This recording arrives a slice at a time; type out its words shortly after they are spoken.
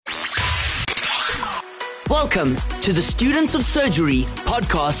Welcome to the Students of Surgery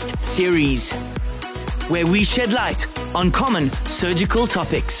podcast series, where we shed light on common surgical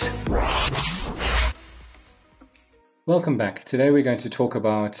topics. Welcome back. Today we're going to talk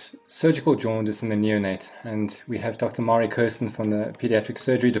about surgical jaundice in the neonate, and we have Dr. Mari Kirsten from the Pediatric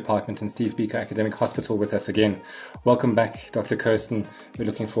Surgery Department in Steve Biko Academic Hospital with us again. Welcome back, Dr. Kirsten. We're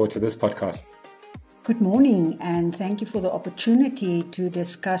looking forward to this podcast. Good morning, and thank you for the opportunity to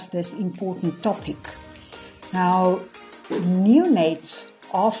discuss this important topic. Now, neonates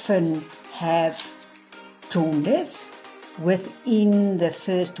often have jaundice within the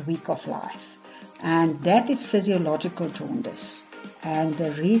first week of life, and that is physiological jaundice. And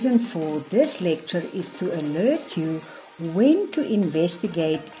the reason for this lecture is to alert you when to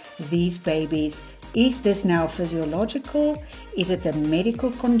investigate these babies. Is this now physiological? Is it a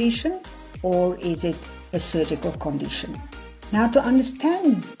medical condition? Or is it a surgical condition? Now, to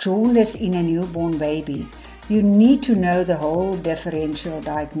understand jaundice in a newborn baby, you need to know the whole differential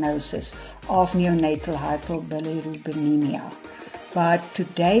diagnosis of neonatal hypobilirubinemia. But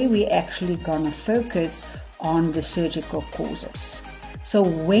today we're actually going to focus on the surgical causes. So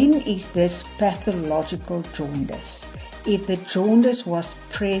when is this pathological jaundice? If the jaundice was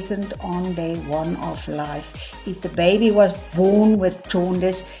present on day one of life, if the baby was born with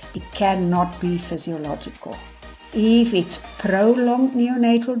jaundice, it cannot be physiological. If it's prolonged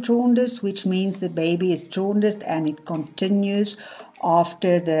neonatal jaundice, which means the baby is jaundiced and it continues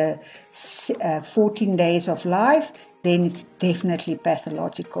after the 14 days of life, then it's definitely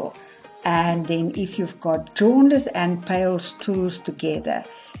pathological. And then if you've got jaundice and pale stools together,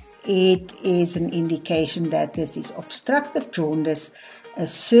 it is an indication that this is obstructive jaundice, a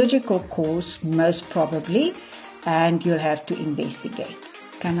surgical cause most probably, and you'll have to investigate.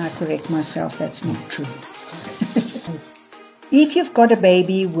 Can I correct myself? That's not true. If you've got a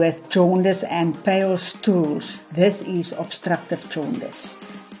baby with jaundice and pale stools, this is obstructive jaundice.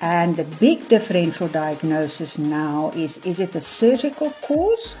 And the big differential diagnosis now is it a surgical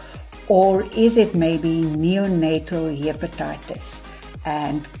cause or is it maybe neonatal hepatitis?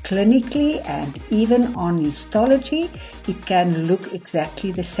 And clinically and even on histology, it can look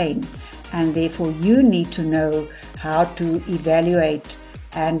exactly the same. And therefore you need to know how to evaluate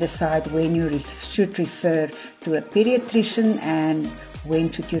and decide when you should refer to a pediatrician and when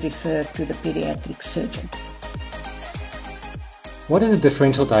should you refer to the pediatric surgeon. What is a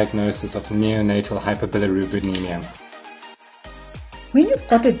differential diagnosis of neonatal hypobilirubinemia? When you've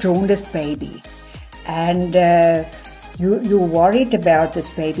got a jaundiced baby and you're worried about this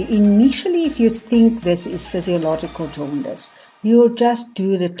baby, initially if you think this is physiological jaundice, you'll just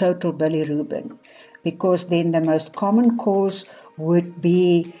do the total bilirubin, because then the most common cause would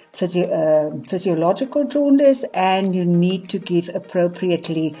be physiological jaundice, and you need to give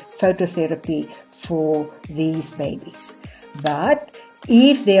appropriately phototherapy for these babies. But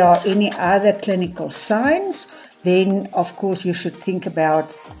if there are any other clinical signs, then of course you should think about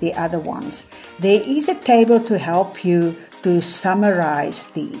the other ones. There is a table to help you to summarize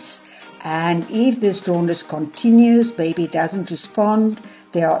these. And if this jaundice continues, baby doesn't respond,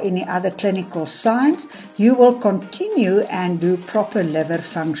 there are any other clinical signs, you will continue and do proper liver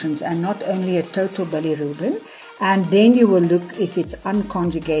functions and not only a total bilirubin, and then you will look if it's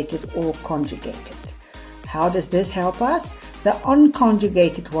unconjugated or conjugated. How does this help us? The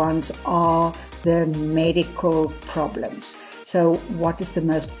unconjugated ones are the medical problems. So what is the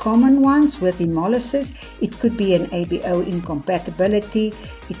most common ones with hemolysis? It could be an ABO incompatibility,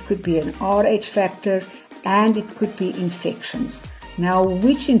 it could be an RH factor, and it could be infections. Now,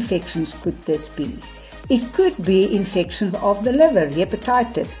 which infections could this be? It could be infections of the liver,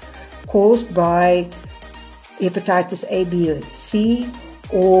 hepatitis, caused by hepatitis A, B, or C,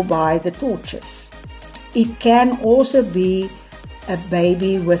 or by the torches. It can also be a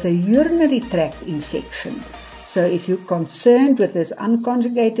baby with a urinary tract infection. So if you're concerned with this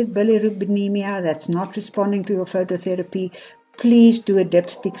unconjugated bilirubinemia that's not responding to your phototherapy, please do a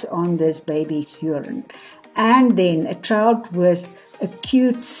dipsticks on this baby's urine. And then a child with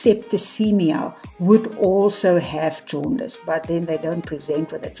acute septicemia would also have jaundice, but then they don't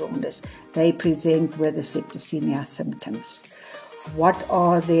present with a jaundice. They present with the septicemia symptoms. What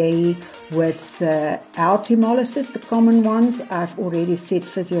are they without hemolysis? The common ones, I've already said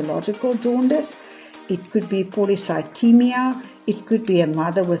physiological jaundice. It could be polycythemia, it could be a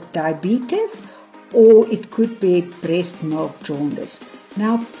mother with diabetes, or it could be breast milk jaundice.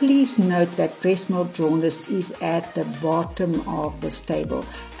 Now, please note that breast milk jaundice is at the bottom of this table,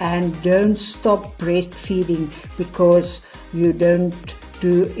 and don't stop breastfeeding because you don't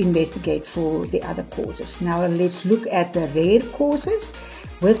investigate for the other causes. Now, let's look at the rare causes.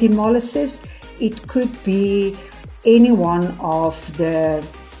 With hemolysis, it could be any one of the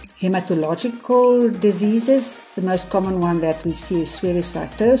hematological diseases. The most common one that we see is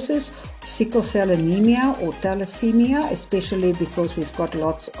spherocytosis, sickle cell anemia or thalassemia, especially because we've got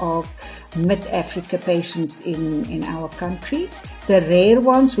lots of mid-Africa patients in our country. The rare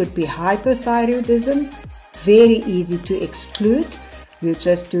ones would be hypothyroidism, very easy to exclude. You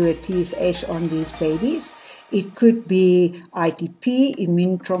just do a TSH on these babies. It could be ITP,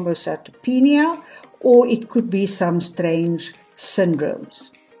 immune thrombocytopenia, or it could be some strange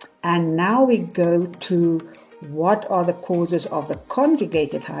syndromes. And now we go to what are the causes of the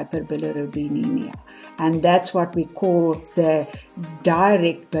conjugated hyperbilirubinemia. And that's what we call the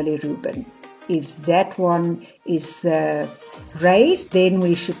direct bilirubin. If that one is raised, then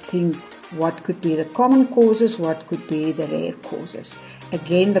we should think what could be the common causes, what could be the rare causes.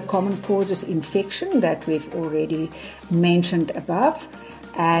 Again, the common causes infection that we've already mentioned above.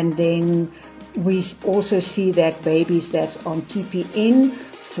 And then we also see that babies that's on TPN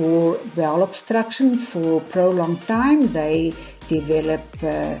for bowel obstruction for prolonged time, they develop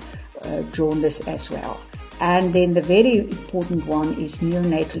jaundice as well. And then the very important one is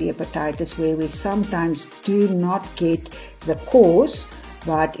neonatal hepatitis, where we sometimes do not get the cause,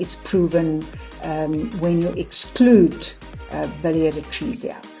 but it's proven when you exclude biliary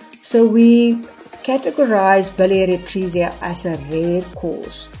atresia. So we categorize biliary atresia as a rare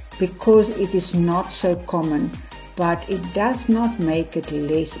cause because it is not so common, but it does not make it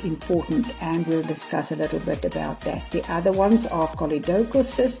less important, and we'll discuss a little bit about that. The other ones are choledochal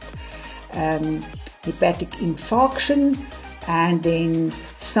cyst, hepatic infarction, and then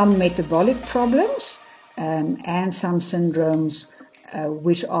some metabolic problems and some syndromes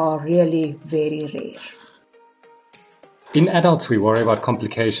which are really very rare. In adults, we worry about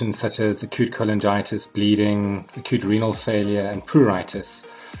complications such as acute cholangitis, bleeding, acute renal failure, and pruritus.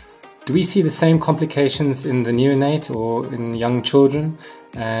 Do we see the same complications in the neonate or in young children?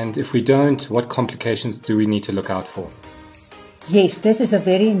 And if we don't, what complications do we need to look out for? Yes, this is a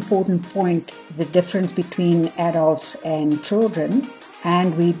very important point, the difference between adults and children.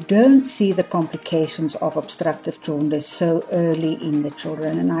 And we don't see the complications of obstructive jaundice so early in the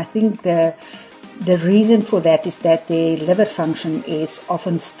children. And I think the reason for that is that their liver function is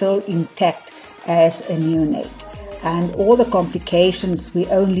often still intact as a neonate. And all the complications we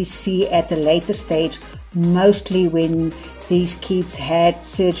only see at a later stage, mostly when these kids had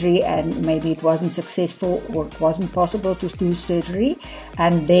surgery and maybe it wasn't successful or it wasn't possible to do surgery,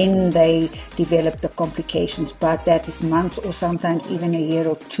 and then they develop the complications, but that is months or sometimes even a year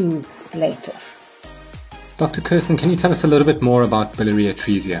or two later. Dr. Kirsten, can you tell us a little bit more about biliary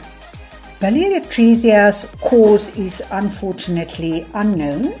atresia? Biliary atresia's cause is unfortunately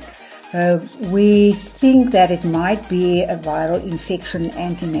unknown. We think that it might be a viral infection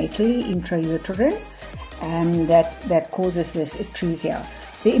antenatally intrauterine, and that causes this atresia.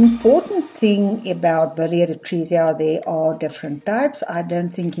 The important thing about biliary atresia, there are different types. I don't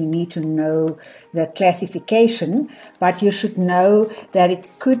think you need to know the classification, but you should know that it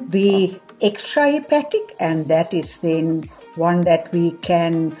could be extrahepatic, and that is then one that we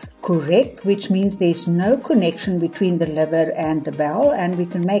can correct, which means there's no connection between the liver and the bowel, and we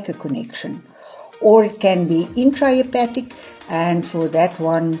can make a connection. Or it can be intrahepatic, and for that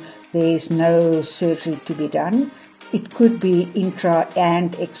one, there's no surgery to be done. It could be intra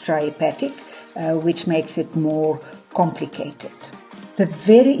and extrahepatic, which makes it more complicated. The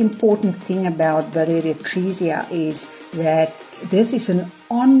very important thing about biliary atresia is that this is an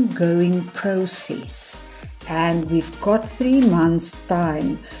ongoing process, and we've got 3 months'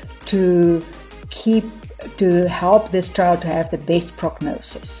 time to help this child to have the best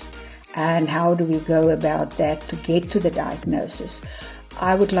prognosis. And how do we go about that to get to the diagnosis?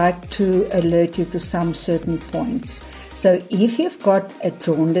 I would like to alert you to some certain points. So if you've got a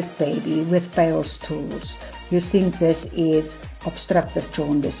jaundiced baby with pale stools, you think this is obstructive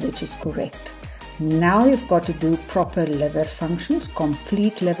jaundice, which is correct. Now you've got to do proper liver functions,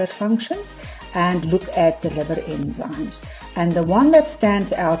 complete liver functions, and look at the liver enzymes. And the one that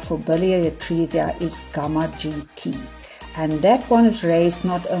stands out for biliary atresia is gamma GT. And that one is raised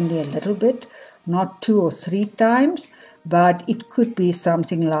not only a little bit, not 2 or 3 times, but it could be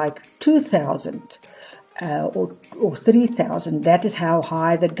something like 2,000 or 3,000. That is how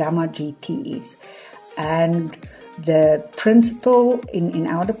high the gamma GT is. And the principle in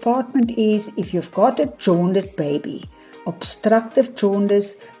our department is if you've got a jaundiced baby, obstructive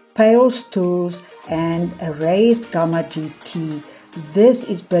jaundice, pale stools, and a raised gamma GT, this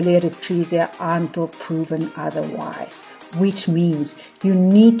is biliary atresia until proven otherwise. which means you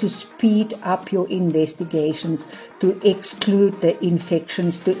need to speed up your investigations to exclude the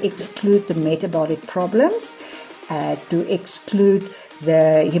infections, to exclude the metabolic problems, to exclude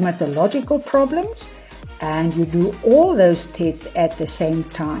the hematological problems, and you do all those tests at the same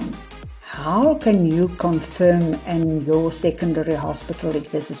time. How can you confirm in your secondary hospital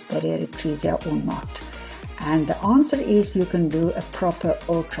if this is biliary atresia or not? And the answer is you can do a proper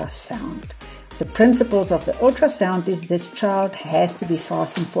ultrasound. The principles of the ultrasound is this child has to be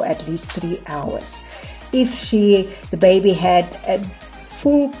fasting for at least 3 hours. If the baby had a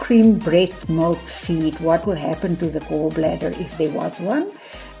full cream breast milk feed, what will happen to the gallbladder if there was one?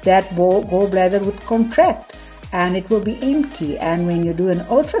 That gallbladder would contract and it will be empty. And when you do an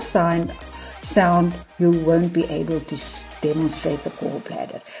ultrasound, you won't be able to demonstrate the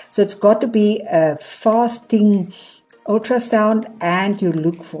gallbladder. So it's got to be a fasting ultrasound and you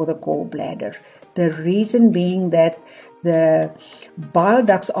look for the gallbladder. The reason being that the bile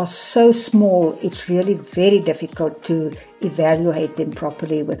ducts are so small, it's really very difficult to evaluate them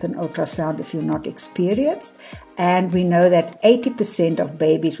properly with an ultrasound if you're not experienced. And we know that 80% of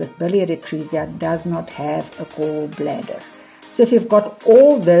babies with biliary atresia does not have a gallbladder. So if you've got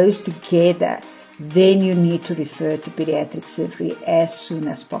all those together, then you need to refer to pediatric surgery as soon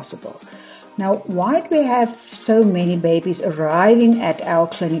as possible. Now, why do we have so many babies arriving at our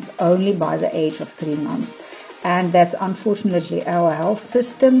clinic only by the age of 3 months? And that's unfortunately our health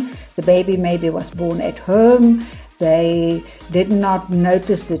system. The baby maybe was born at home. They did not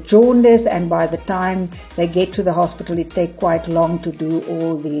notice the jaundice, and by the time they get to the hospital, it takes quite long to do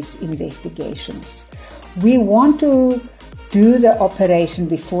all these investigations. We want to do the operation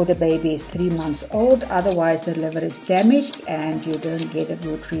before the baby is 3 months old, otherwise the liver is damaged and you don't get a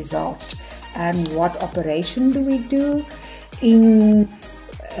good result. And what operation do we do? In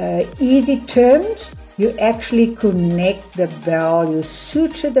easy terms, you actually connect the bowel, you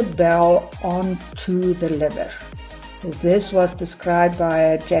suture the bowel onto the liver. This was prescribed by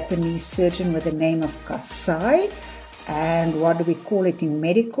a Japanese surgeon with the name of Kasai. And what do we call it in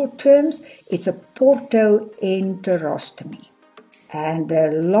medical terms? It's a portoenterostomy. And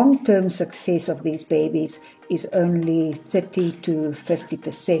the long-term success of these babies is only 30 to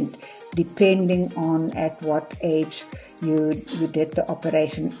 50%, depending on at what age you did the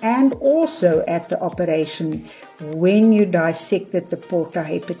operation. And also at the operation, when you dissected the porta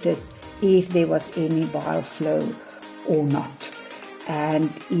hepatis, if there was any bile flow or not. And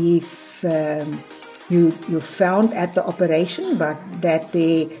if you found at the operation but that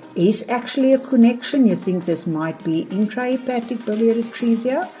there is actually a connection, you think this might be intrahepatic biliary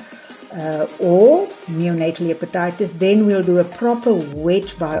atresia or neonatal hepatitis, then we'll do a proper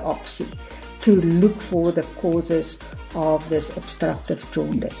wedge biopsy to look for the causes of this obstructive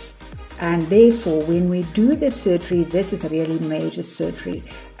jaundice. And therefore, when we do this surgery, this is really major surgery.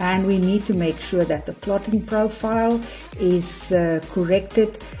 And we need to make sure that the clotting profile is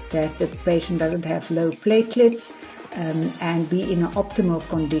corrected, that the patient doesn't have low platelets, and be in an optimal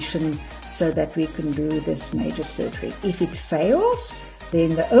condition so that we can do this major surgery. If it fails,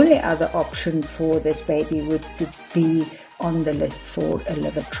 then the only other option for this baby would be on the list for a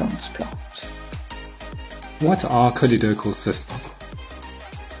liver transplant. What are choledochal cysts?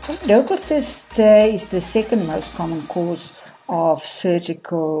 Choledochal cyst is the second most common cause of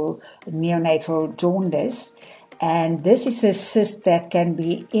surgical neonatal jaundice, and this is a cyst that can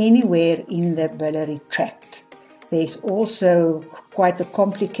be anywhere in the biliary tract. There's also quite a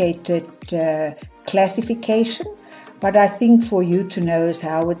complicated classification, but I think for you to know is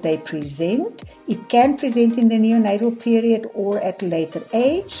how would they present. It can present in the neonatal period or at a later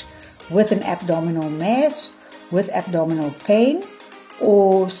age with an abdominal mass, with abdominal pain,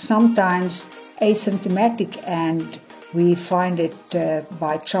 or sometimes asymptomatic, and we find it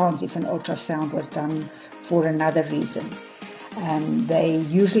by chance if an ultrasound was done for another reason. They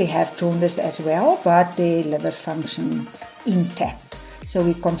usually have jaundice as well, but their liver function intact. So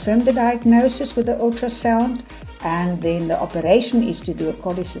we confirm the diagnosis with the ultrasound, and then the operation is to do a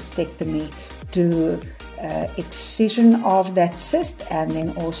cholecystectomy, to excision of that cyst, and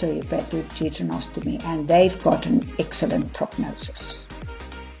then also hepatojejunostomy, and they've got an excellent prognosis.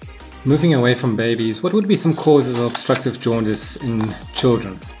 Moving away from babies, what would be some causes of obstructive jaundice in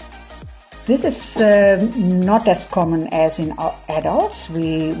children? This is not as common as in adults.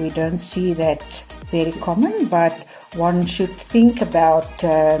 We don't see that very common, but one should think about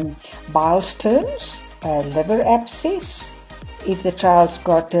bile stones, liver abscess, if the child's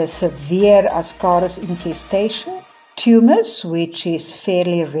got a severe Ascaris infestation, tumors, which is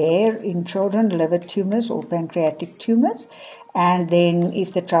fairly rare in children, liver tumors or pancreatic tumors, and then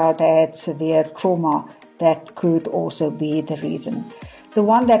if the child had severe trauma, that could also be the reason. The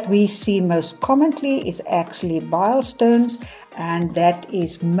one that we see most commonly is actually bile stones, and that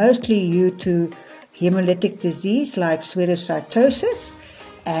is mostly due to hemolytic disease like spherocytosis.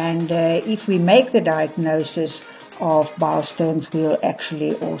 And if we make the diagnosis of bile stones, we'll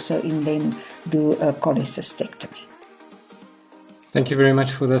actually also then do a cholecystectomy. Thank you very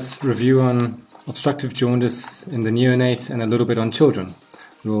much for this review on obstructive jaundice in the neonate and a little bit on children.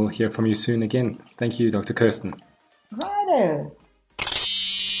 We'll hear from you soon again. Thank you, Dr. Kirsten. Righto.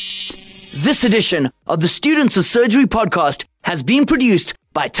 This edition of the Students of Surgery podcast has been produced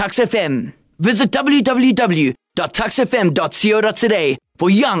by Tux FM. Visit www.tuxfm.co.za for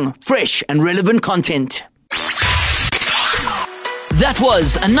young, fresh and relevant content. That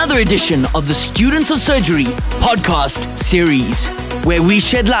was another edition of the Students of Surgery podcast series, where we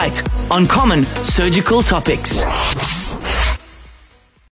shed light on common surgical topics.